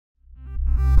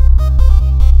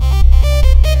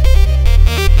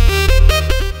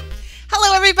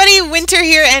everybody, Winter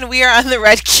here, and we are on the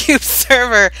RedCubed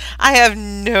server. I have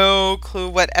no clue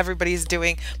what everybody's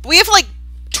doing. But we have like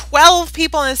 12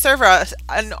 people in the server,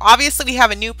 and obviously we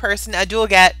have a new person, a dual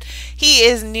get. He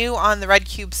is new on the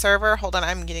RedCubed server. Hold on,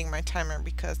 I'm getting my timer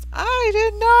because I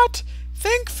did not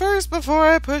think first before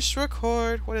I pushed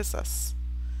record. What is this?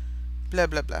 Blah,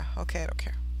 blah, blah. Okay, I don't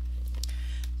care.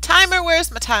 Timer,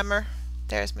 where's my timer?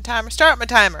 There's my timer. Start my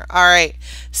timer. All right.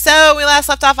 So we last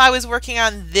left off, I was working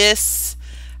on this.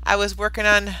 I was working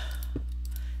on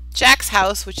Jack's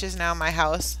house, which is now my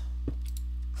house.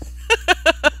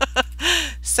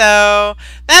 So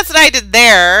that's what I did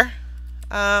there.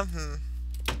 We're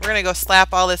going to go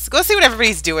slap all this. Go see what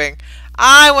everybody's doing.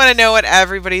 I want to know what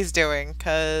everybody's doing,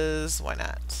 because why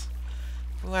not?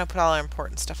 We want to put all our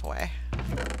important stuff away.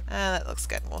 That looks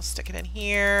good. We'll stick it in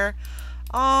here.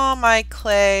 All my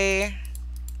clay.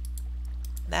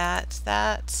 That,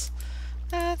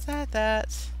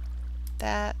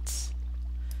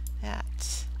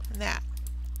 and that.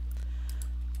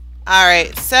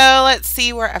 Alright, so let's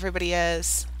see where everybody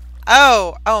is.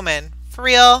 Oh, Omen. For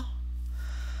real?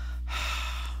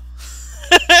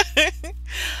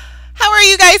 How are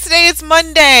you guys today? It's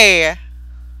Monday.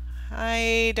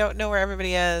 I don't know where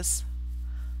everybody is.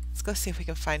 Let's go see if we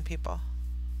can find people.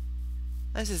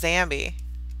 This is Zambi.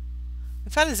 We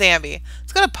found a Zambi.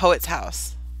 Let's go to Poet's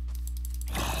house.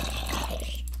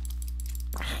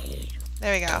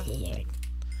 There we go.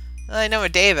 Well, I know where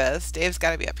Dave is. Dave's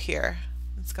got to be up here.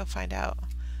 Let's go find out.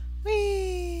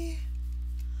 Whee!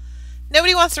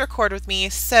 Nobody wants to record with me,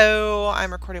 so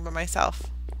I'm recording by myself.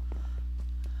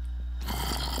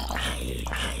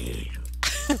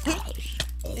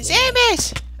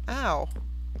 Zambit! Ow.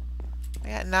 I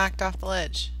got knocked off the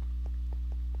ledge.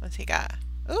 What's he got?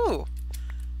 Ooh!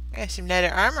 I got some nether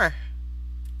armor.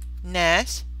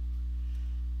 Nice.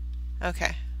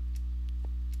 Okay.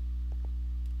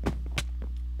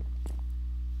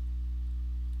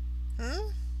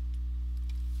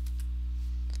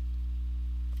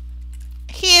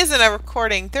 He isn't a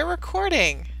recording. They're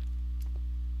recording.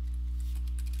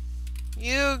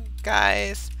 You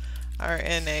guys are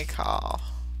in a call.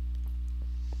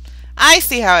 I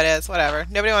see how it is. Whatever.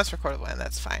 Nobody wants to record with one.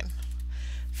 That's fine.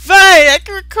 Fine! I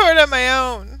can record on my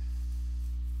own.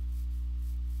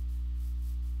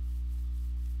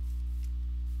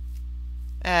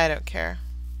 I don't care.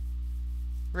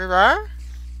 Rirar?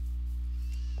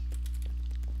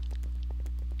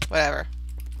 Whatever.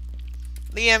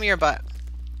 Liam, your butt.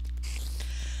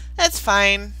 That's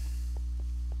fine.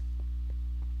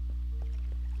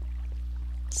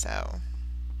 So.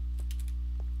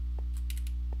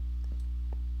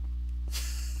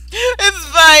 It's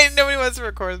fine. Nobody wants to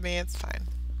record with me. It's fine.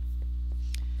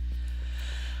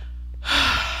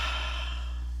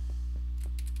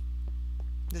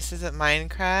 This isn't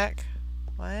Minecraft.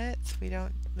 What? We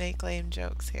don't make lame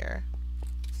jokes here.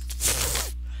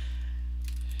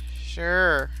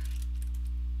 Sure.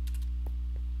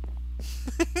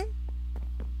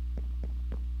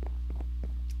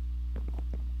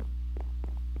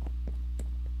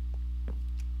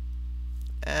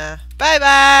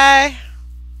 Bye-bye.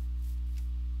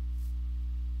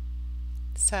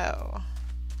 So.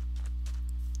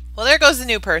 Well, there goes the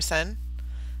new person.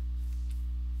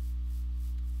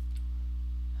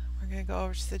 We're going to go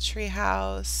over to the tree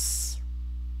house.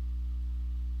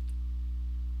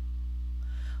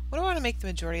 What do I want to make the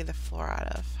majority of the floor out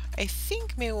of? I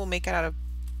think maybe we'll make it out of...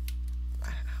 I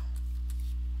don't know.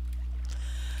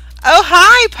 Oh,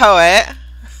 hi, Poet!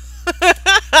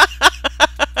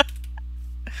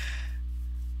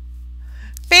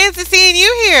 Fancy seeing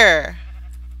you here!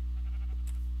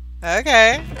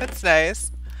 Okay, that's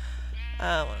nice.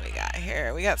 What do we got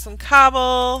here? We got some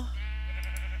cobble.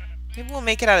 Maybe we'll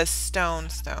make it out of stone.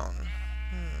 So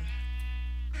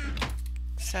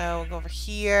we'll go over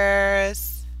here.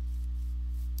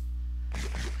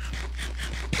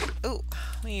 Ooh,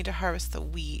 we need to harvest the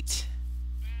wheat.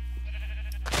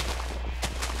 There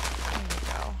we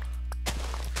go.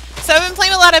 So I've been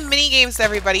playing a lot of mini games with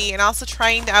everybody and also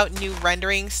trying out new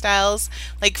rendering styles.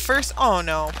 Like first, oh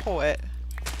no, Poet.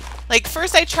 Like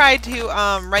first I tried to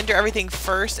render everything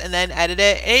first and then edit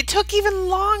it, and it took even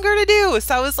longer to do.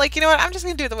 So I was like, you know what, I'm just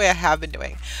going to do it the way I have been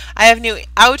doing. I have new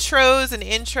outros and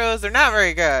intros. They're not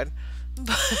very good.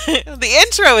 But the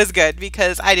intro is good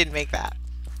because I didn't make that.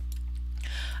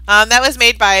 That was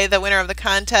made by the winner of the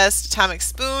contest, Atomic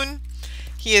Spoon.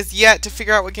 He is yet to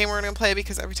figure out what game we're going to play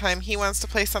because every time he wants to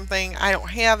play something, I don't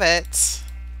have it.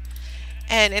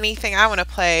 And anything I want to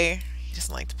play, he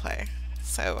doesn't like to play.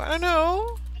 So, I don't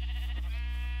know.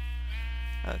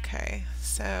 Okay,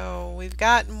 so we've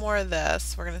got more of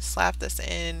this. We're going to slap this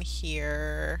in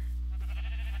here.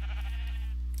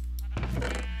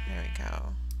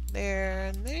 go. There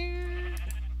and there.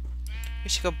 We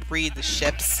should go breed the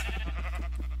ships.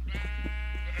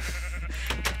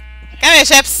 Come here,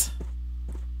 ships!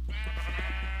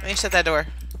 Let me shut that door.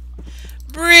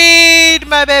 Breed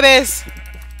my babies!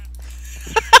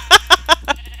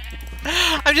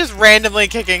 I'm just randomly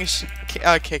clicking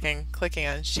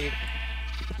on sheep.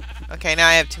 Okay, now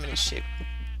I have too many sheep.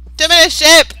 Too many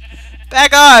sheep!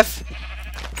 Back off!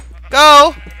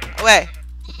 Go! Away.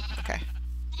 Okay.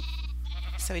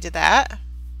 So we did that. I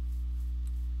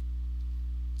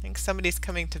think somebody's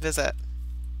coming to visit.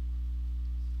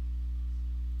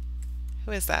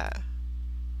 Who is that?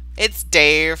 It's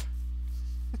Dave.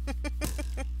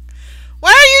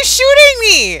 Why are you shooting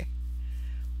me?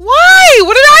 Why?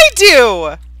 What did I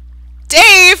do?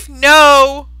 Dave,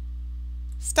 no.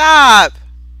 Stop.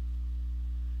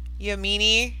 You a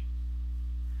meanie?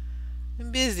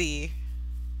 I'm busy.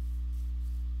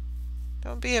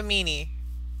 Don't be a meanie.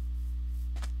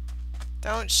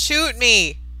 Don't shoot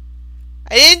me.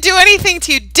 I didn't do anything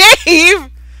to you,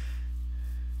 Dave.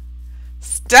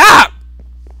 Stop.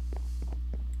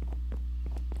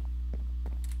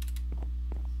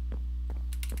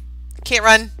 Can't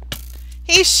run.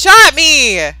 He shot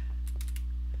me!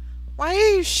 Why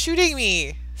are you shooting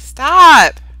me?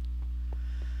 Stop!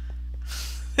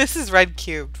 This is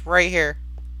RedCubed, right here.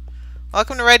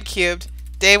 Welcome to RedCubed.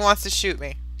 Dave wants to shoot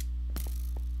me.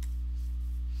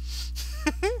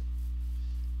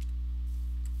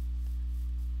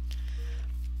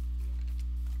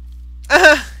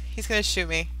 He's gonna shoot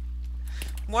me.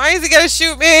 Why is he gonna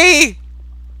shoot me?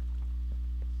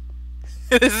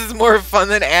 This is more fun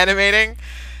than animating.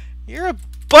 You're a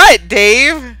butt,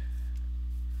 Dave!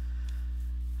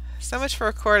 So much for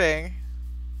recording.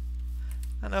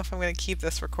 I don't know if I'm going to keep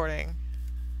this recording.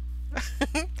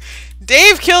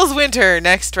 Dave kills Wyntr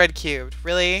next RedCubed.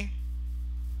 Really?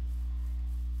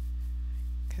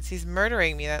 Because he's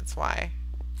murdering me, that's why.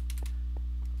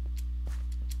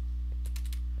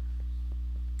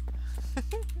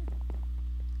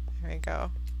 There we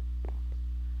go.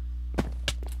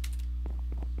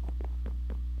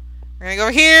 We're gonna go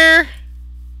over here.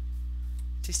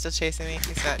 Is he still chasing me?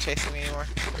 He's not chasing me anymore.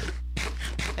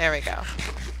 There we go.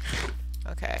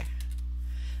 Okay.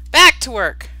 Back to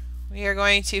work. We are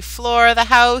going to floor the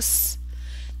house.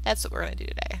 That's what we're gonna do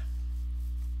today.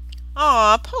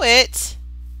 Aw, poet.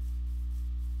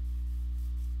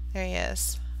 There he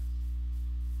is.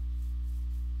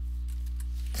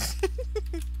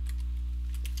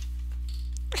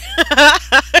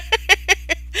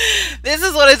 This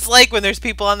is what it's like when there's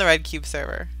people on the RedCubed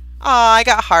server. Aw, I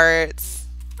got hearts.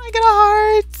 I got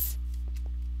hearts.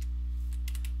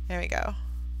 There we go.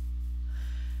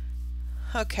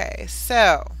 Okay,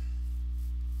 so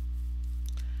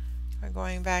we're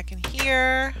going back in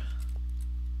here.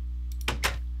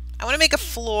 I want to make a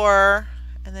floor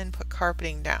and then put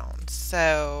carpeting down.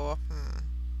 So,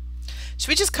 should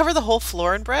we just cover the whole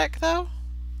floor in brick, though?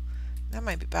 That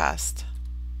might be best.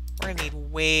 We're gonna need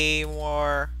way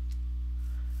more.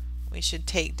 We should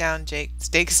take down Jake's.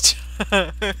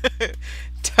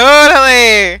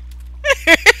 Totally.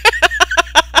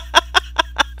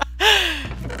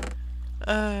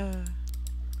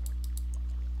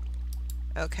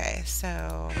 Okay,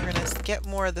 so we're gonna get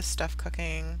more of the stuff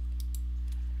cooking.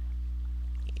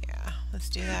 Yeah, let's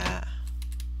do that.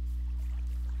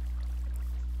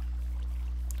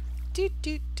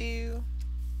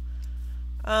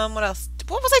 What else?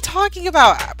 What was I talking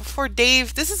about before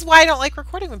Dave? This is why I don't like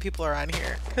recording when people are on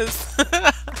here. Because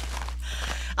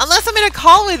unless I'm in a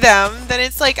call with them, then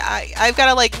it's like I've got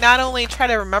to like not only try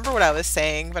to remember what I was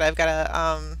saying, but I've got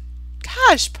to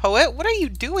gosh, poet, what are you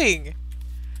doing?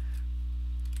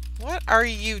 What are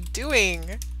you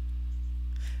doing?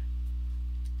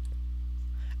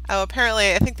 Oh,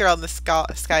 apparently I think they're on the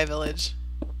Sky Village.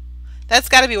 That's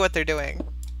got to be what they're doing.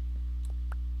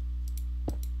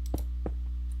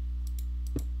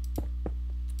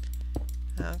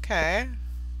 Okay.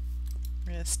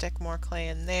 We're going to stick more clay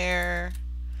in there.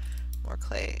 More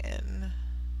clay in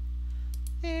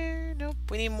there. Nope.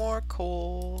 We need more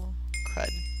coal.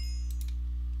 Crud.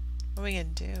 What are we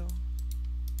going to do?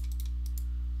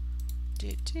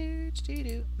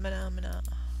 Mana.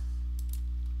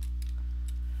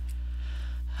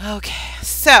 Okay.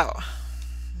 So.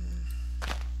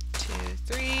 2,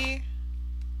 3.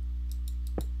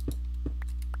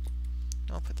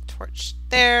 I'll put the torch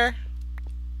there.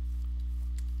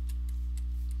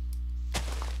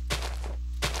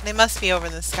 They must be over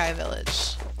in the Sky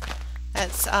Village.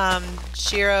 That's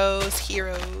Shiro's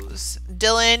Heroes,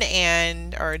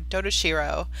 Dylan or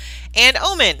Dodoshiro, and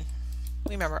Omen.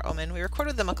 We remember Omen. We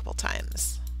recorded them a couple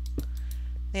times.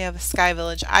 They have a sky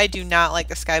village. I do not like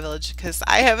the sky village because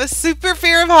I have a super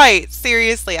fear of heights.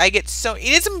 Seriously, I get so...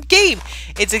 It's a game.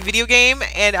 It's a video game,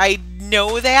 and I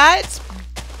know that,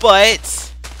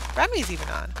 but... Remy's even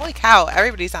on. Holy cow,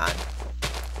 everybody's on.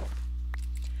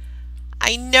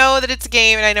 I know that it's a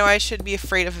game, and I know I shouldn't be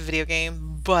afraid of a video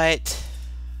game, but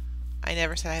I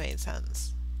never said I made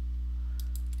sense.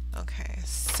 Okay,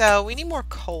 so we need more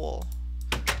coal.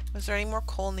 Was there any more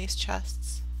coal in these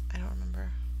chests? I don't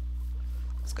remember.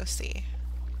 Let's go see.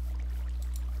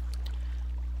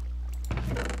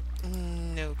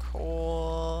 No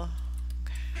coal.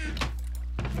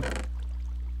 Okay.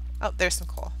 Oh, there's some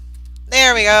coal.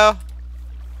 There we go.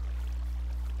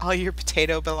 All your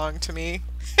potato belong to me.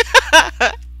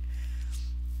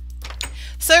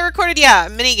 So I recorded, yeah,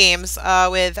 mini games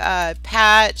with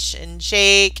Patch and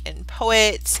Jake and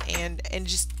Poet and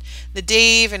just the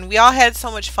Dave, and we all had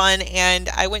so much fun. And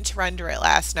I went to render it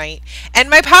last night, and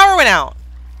my power went out,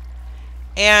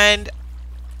 and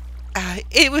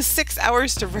it was 6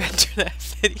 hours to render that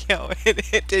video, and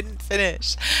it didn't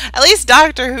finish. At least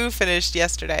Doctor Who finished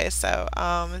yesterday, so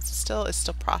it's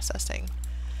still processing.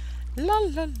 La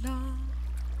la la.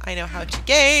 I know how to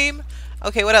game.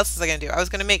 Okay, what else was I gonna do? I was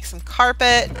gonna make some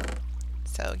carpet.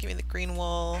 So give me the green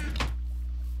wool.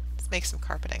 Let's make some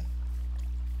carpeting.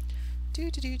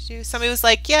 Somebody was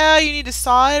like, "Yeah, you need to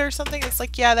saw it or something." It's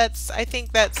like, yeah, I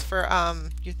think that's for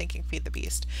you're thinking Feed the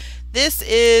Beast. This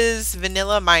is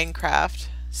vanilla Minecraft,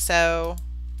 so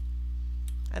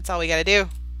that's all we gotta do.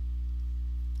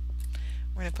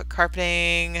 We're gonna put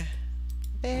carpeting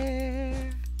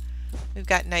there. We've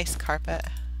got nice carpet.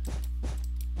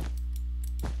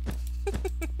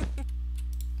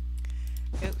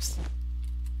 Oops.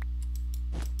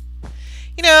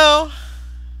 You know,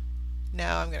 no,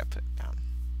 I'm gonna put it down.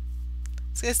 I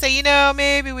was gonna say, you know,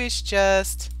 maybe we should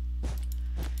just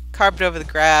carpet over the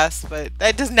grass, but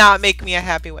that does not make me a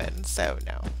happy win, so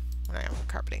no, we're not gonna put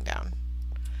carpeting down.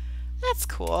 That's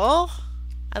cool.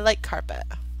 I like carpet,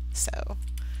 so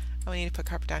we need to put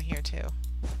carpet down here too.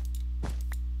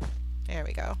 There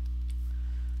we go.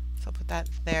 So I'll put that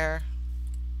there.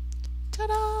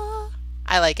 Ta-da!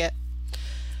 I like it.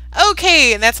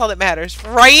 Okay, and that's all that matters,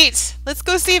 right? Let's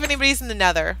go see if anybody's in the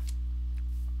nether.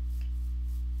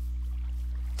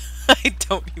 I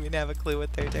don't even have a clue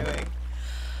what they're doing.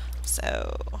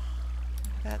 So,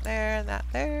 that there, that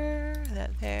there,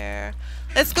 that there.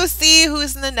 Let's go see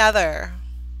who's in the nether.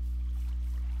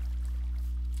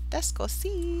 Let's go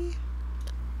see.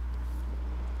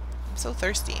 I'm so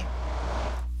thirsty.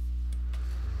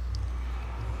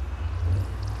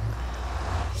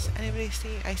 Anybody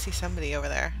see? I see somebody over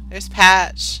there. There's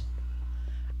Patch.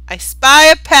 I spy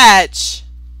a Patch.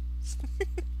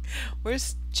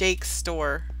 Where's Jake's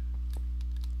store?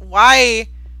 Why?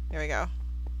 There we go.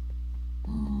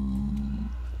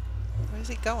 Where's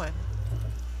he going?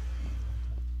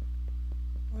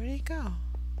 Where did he go?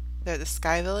 There, the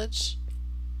Sky Village.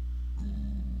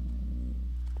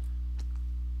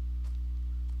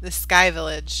 The Sky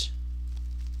Village.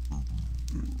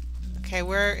 Okay,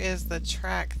 where is the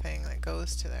track thing that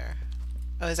goes to there?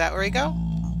 Oh, is that where we go?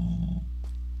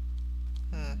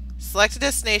 Select a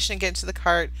destination and get into the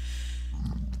cart.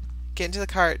 Get into the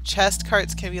cart. Chest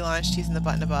carts can be launched using the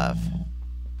button above.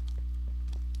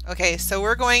 Okay, so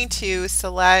we're going to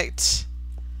select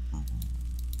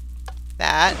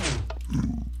that.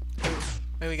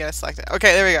 Maybe we gotta select it.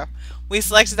 Okay, there we go. We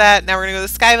selected that. Now we're gonna go to the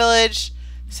Sky Village.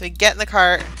 So we get in the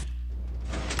cart.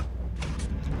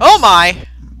 Oh my!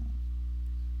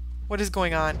 What is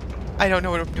going on? I don't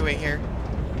know what I'm doing here.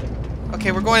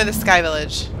 Okay, we're going to the Sky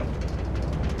Village.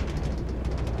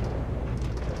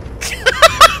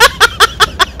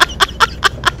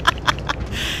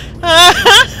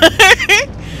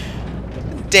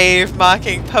 Dave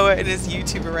mocking Poet in his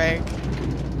YouTuber rank.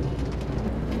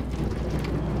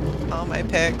 All my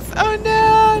picks. Oh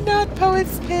no, not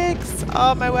Poet's picks.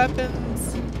 All my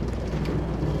weapons.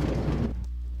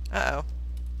 Uh-oh.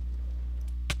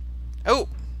 Oh!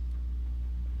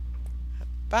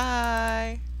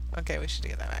 Bye. Okay, we should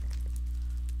get that back.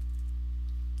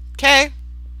 Okay.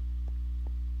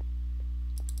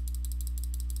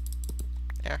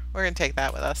 There, we're gonna take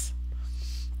that with us.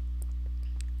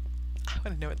 I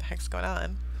wanna know what the heck's going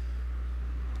on.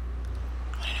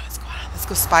 I wanna know what's going on. Let's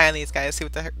go spy on these guys, see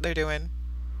what the heck they're doing.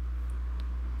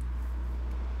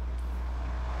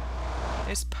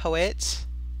 There's Poet.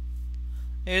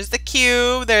 There's the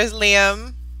cube. There's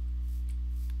Liam.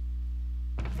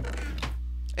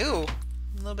 Ooh,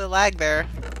 a little bit of lag there.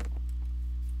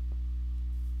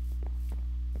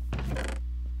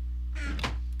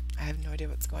 I have no idea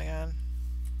what's going on.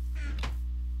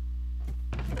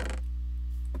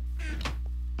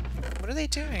 are they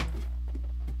doing?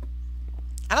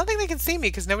 I don't think they can see me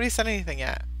because nobody said anything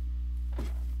yet.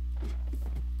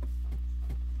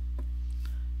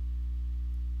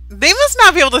 They must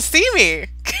not be able to see me.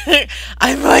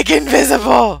 I'm like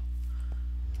invisible.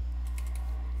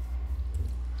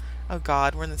 Oh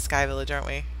god, we're in the Sky Village, aren't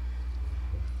we?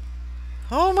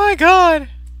 Oh my god.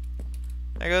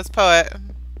 There goes Poet.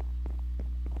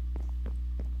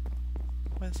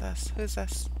 What is this? Who's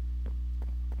this?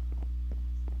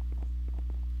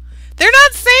 They're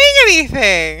not saying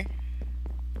anything!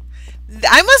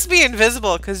 I must be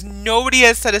invisible because nobody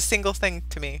has said a single thing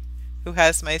to me who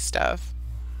has my stuff.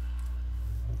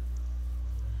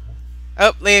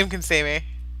 Oh, Liam can see me.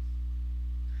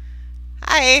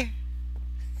 Hi.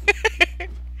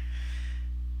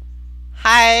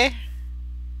 Hi.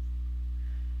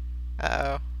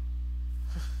 Uh-oh.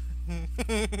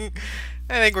 I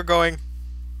think we're going.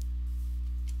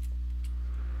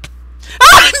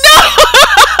 Oh, no!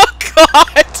 Oh,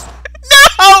 God!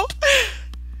 No!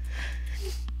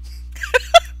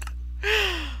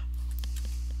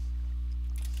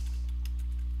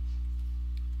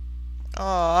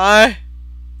 Aww.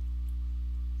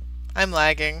 I'm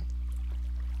lagging.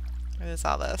 What is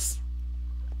all this?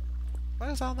 What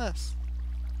is all this?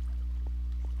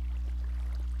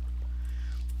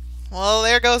 Well,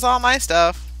 there goes all my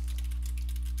stuff.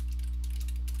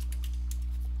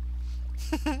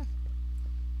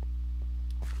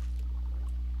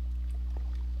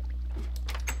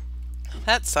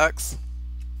 That sucks.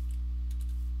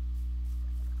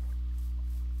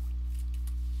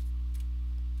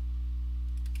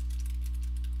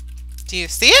 Do you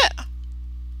see it?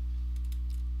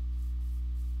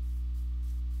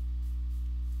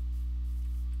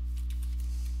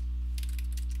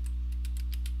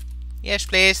 Yes,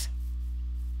 please.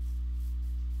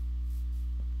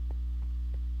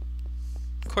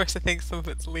 Of course, I think some of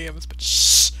it's Liam's, but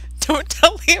shh! Don't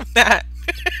tell Liam that!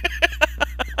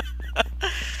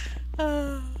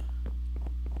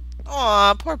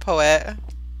 Aw, poor Poet.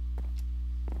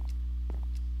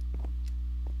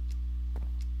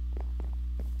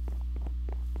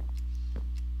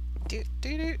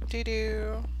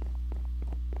 Do.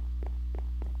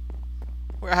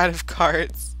 We're out of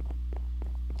cards.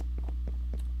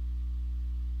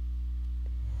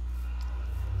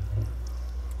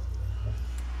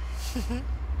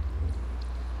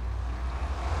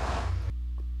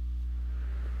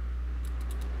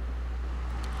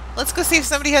 Let's go see if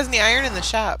somebody has any iron in the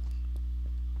shop.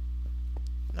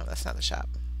 No, that's not the shop.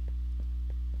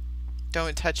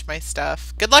 Don't touch my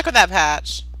stuff. Good luck with that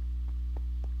patch.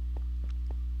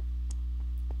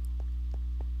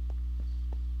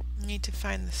 Need to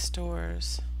find the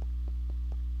stores.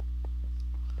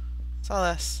 What's all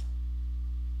this?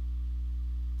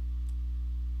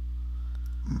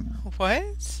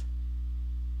 What?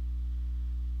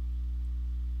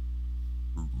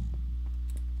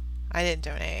 I didn't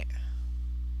donate.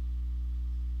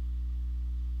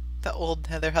 The old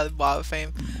Nether Hub Wall of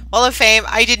Fame. Wall of Fame,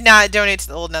 I did not donate to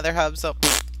the old Nether Hub, so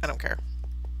I don't care.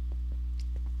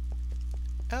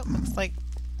 Oh, looks like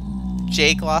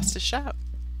Jake lost his shop.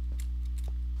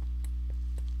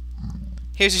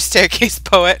 Here's your staircase,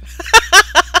 Poet.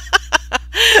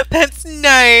 That's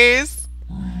nice.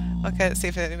 Okay, let's see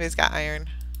if anybody's got iron.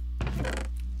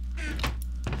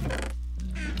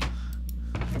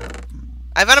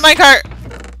 I found a minecart!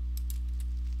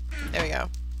 There we go.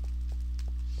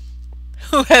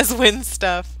 Who has wind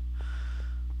stuff?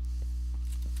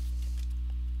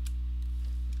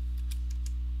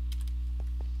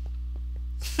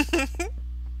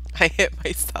 I hit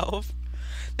myself.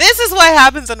 This is what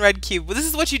happens on RedCube. This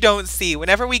is what you don't see.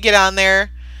 Whenever we get on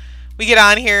there, we get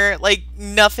on here, like,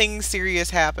 nothing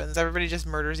serious happens. Everybody just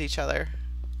murders each other.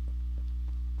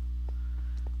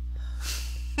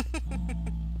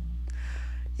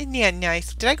 Isn't that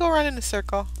nice? Did I go around in a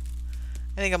circle?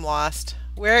 I think I'm lost.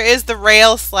 Where is the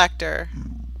rail selector?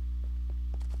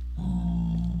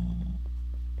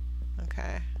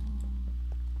 Okay.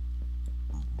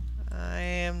 I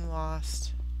am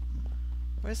lost.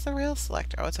 Where's the rail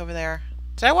selector? Oh, it's over there.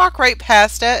 Did I walk right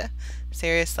past it?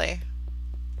 Seriously.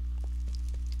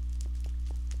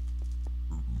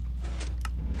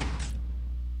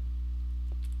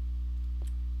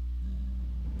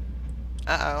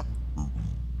 Uh-oh.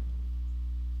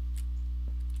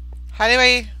 How do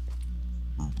I...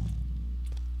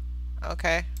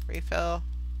 Okay, refill.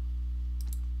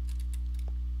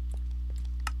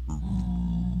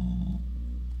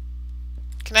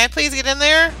 Can I please get in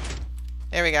there?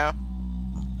 There we go.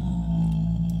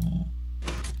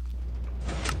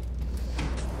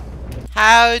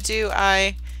 How do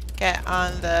I get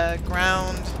on the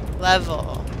ground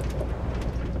level?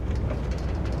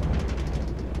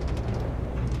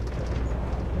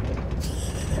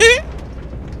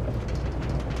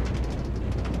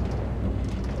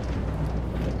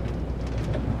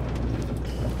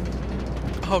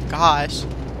 Oh gosh.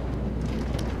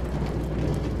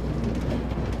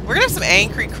 We're gonna have some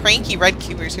angry, cranky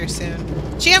Redcubers here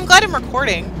soon. Gee, I'm glad I'm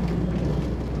recording.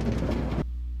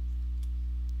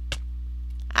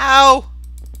 Ow!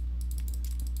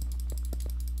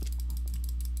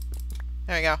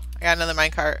 There we go. I got another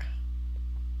minecart.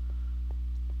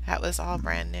 That was all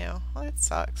brand new. Well, that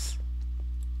sucks.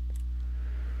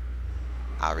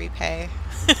 I'll repay.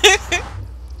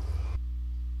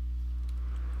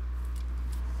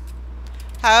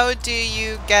 How do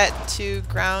you get to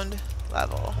ground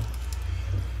level?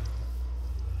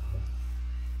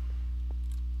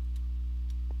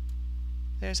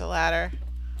 There's a ladder.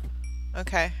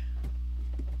 Okay.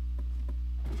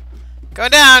 Go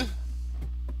down!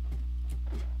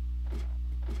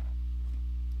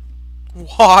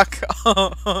 Walk.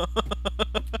 God.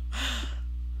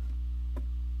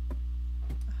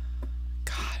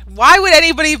 Why would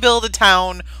anybody build a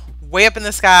town way up in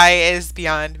the sky is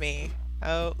beyond me.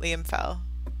 Oh, Liam fell.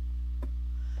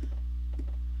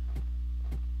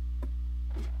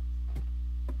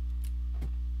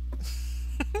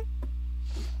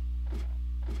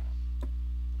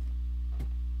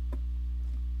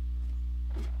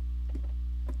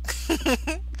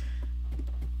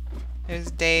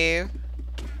 There's Dave.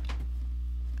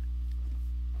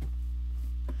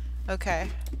 Okay.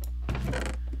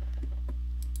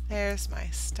 There's my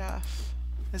stuff.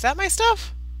 Is that my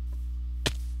stuff?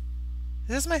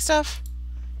 Is this my stuff?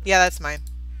 Yeah, that's mine.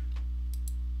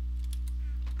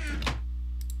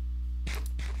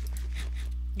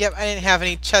 Yep, I didn't have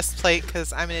any chest plate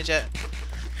because I'm an idiot.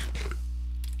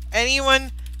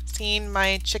 Anyone seen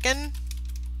my chicken?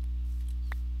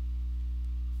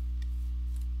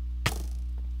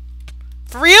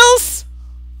 For reals?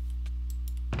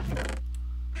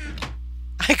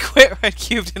 I quit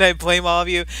RedCubed and I blame all of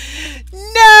you.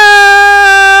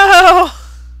 No!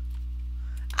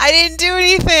 I didn't do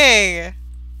anything.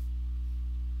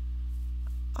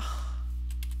 I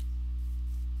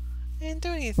didn't do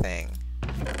anything.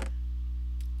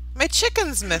 My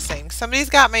chicken's missing.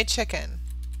 Somebody's got my chicken.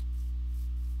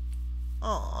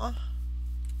 Aw.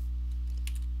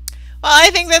 Well,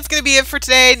 I think that's going to be it for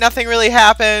today. Nothing really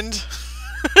happened.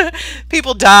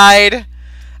 People died.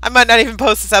 I might not even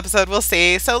post this episode. We'll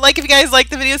see. So, like if you guys like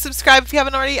the video, subscribe if you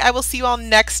haven't already. I will see you all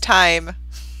next time.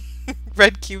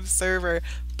 RedCubed Server.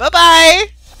 Bye-bye!